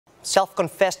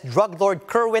Self-confessed drug lord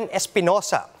Kerwin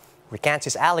Espinosa recants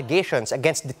his allegations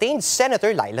against detained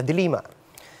Senator Leila De Lima.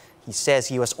 He says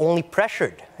he was only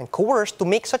pressured and coerced to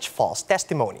make such false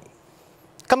testimony.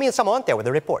 Camille Samonte with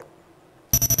the report.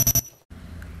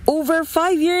 Over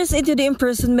 5 years into the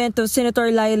imprisonment of Senator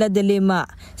Leila De Lima,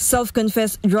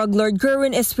 self-confessed drug lord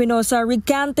Kerwin Espinosa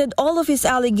recanted all of his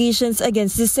allegations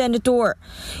against the senator.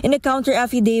 In a counter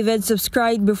affidavit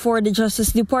subscribed before the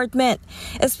Justice Department,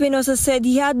 Espinosa said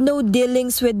he had no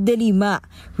dealings with De Lima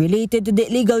related to the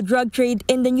illegal drug trade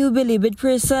in the New Bilibid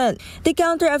prison. The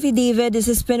counter affidavit is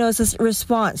Espinosa's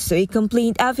response to a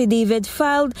complaint affidavit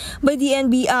filed by the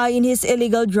NBI in his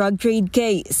illegal drug trade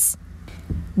case.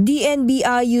 The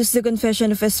NBI used the confession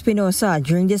of Espinosa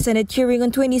during the Senate hearing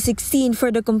on 2016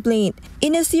 for the complaint.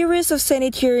 In a series of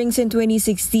Senate hearings in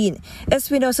 2016,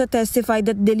 Espinosa testified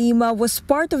that De Lima was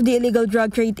part of the illegal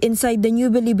drug trade inside the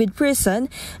New Bilibid prison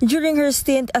during her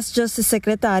stint as Justice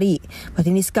Secretary. But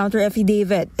in his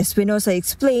counter-affidavit, Espinosa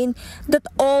explained that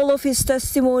all of his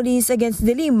testimonies against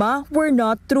De Lima were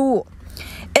not true.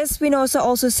 Espinosa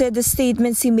also said the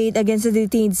statements he made against the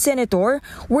detained senator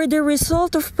were the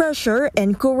result of pressure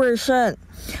and coercion.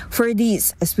 For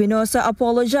this, Espinosa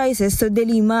apologizes to De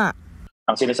Lima.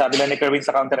 Ang sinasabi lang ni Kerwin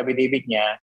sa counter-affidavit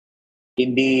niya,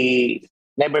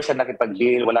 never siya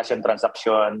nakipag-deal, wala siyang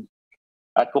transaksyon.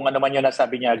 At kung ano man yung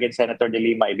nasabi niya against Senator De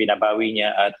Lima, ibinabawi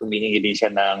niya at humihingi din siya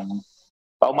ng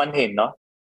paumanhin, no?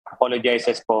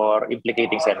 Apologizes for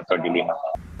implicating Senator De Lima.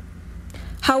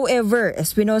 However,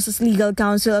 Espinosa's legal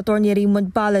counsel, Attorney Raymond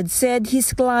Palad, said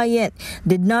his client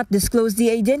did not disclose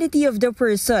the identity of the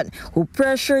person who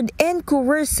pressured and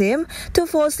coerced him to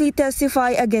falsely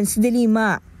testify against De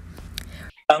Lima.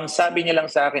 Ang sabi niya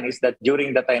lang sa akin is that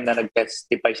during the time na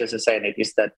nag-testify siya sa Senate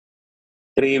is that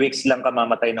 3 weeks lang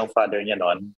kamamatay ng father niya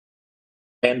noon.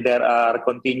 And there are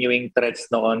continuing threats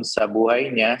noon sa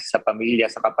buhay niya, sa pamilya,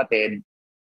 sa kapatid.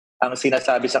 Ang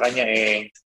sinasabi sa kanya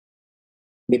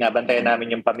binabantayan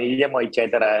namin yung pamilya mo, etc.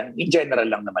 In general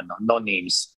lang naman, no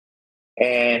names.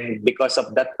 And because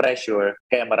of that pressure,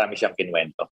 kaya marami siyang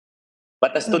kinwento.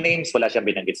 But as to names, wala siyang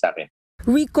binanggit sa akin.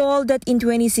 Recall that in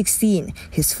 2016,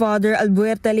 his father,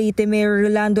 Alberta Leyte Mayor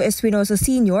Rolando Espinosa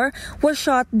Sr., was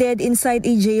shot dead inside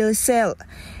a jail cell.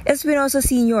 Espinosa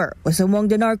Sr. was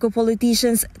among the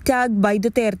narco-politicians tagged by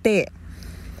Duterte.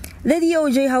 The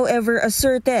DOJ, however,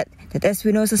 asserted that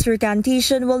Espinosa's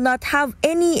recantation will not have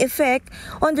any effect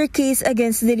on their case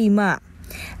against De Lima.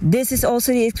 This is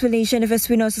also the explanation of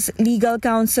Espinosa's legal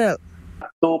counsel.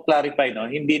 To clarify,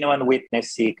 hindi naman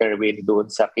witness si Kerwin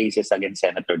doon sa cases against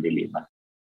Senator De Lima.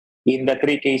 In the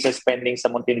 3 cases pending sa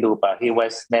Muntinlupa, he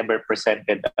was never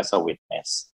presented as a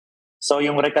witness. So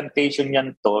yung recantation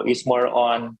niyan to is more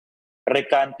on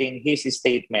recanting his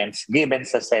statements given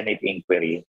sa Senate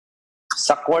inquiry.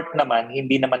 Sa court naman,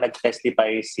 hindi naman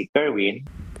nag-testify si Kerwin.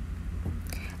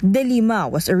 De Lima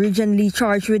was originally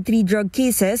charged with 3 drug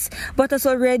cases but has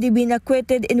already been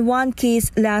acquitted in 1 case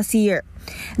last year.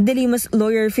 De Lima's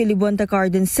lawyer Filibon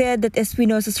Tacarden said that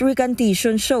Espinosa's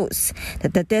recantation shows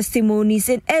that the testimonies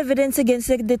and evidence against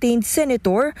the detained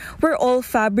senator were all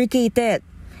fabricated.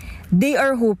 They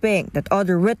are hoping that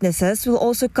other witnesses will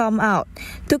also come out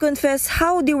to confess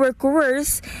how they were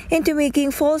coerced into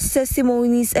making false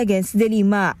testimonies against De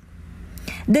Lima.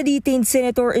 The detained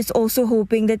senator is also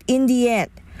hoping that in the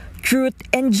end, truth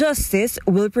and justice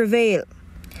will prevail.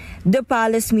 The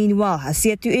palace, meanwhile, has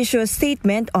yet to issue a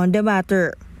statement on the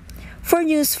matter. For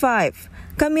News 5,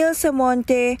 Camille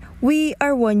Samonte, We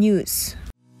Are One News.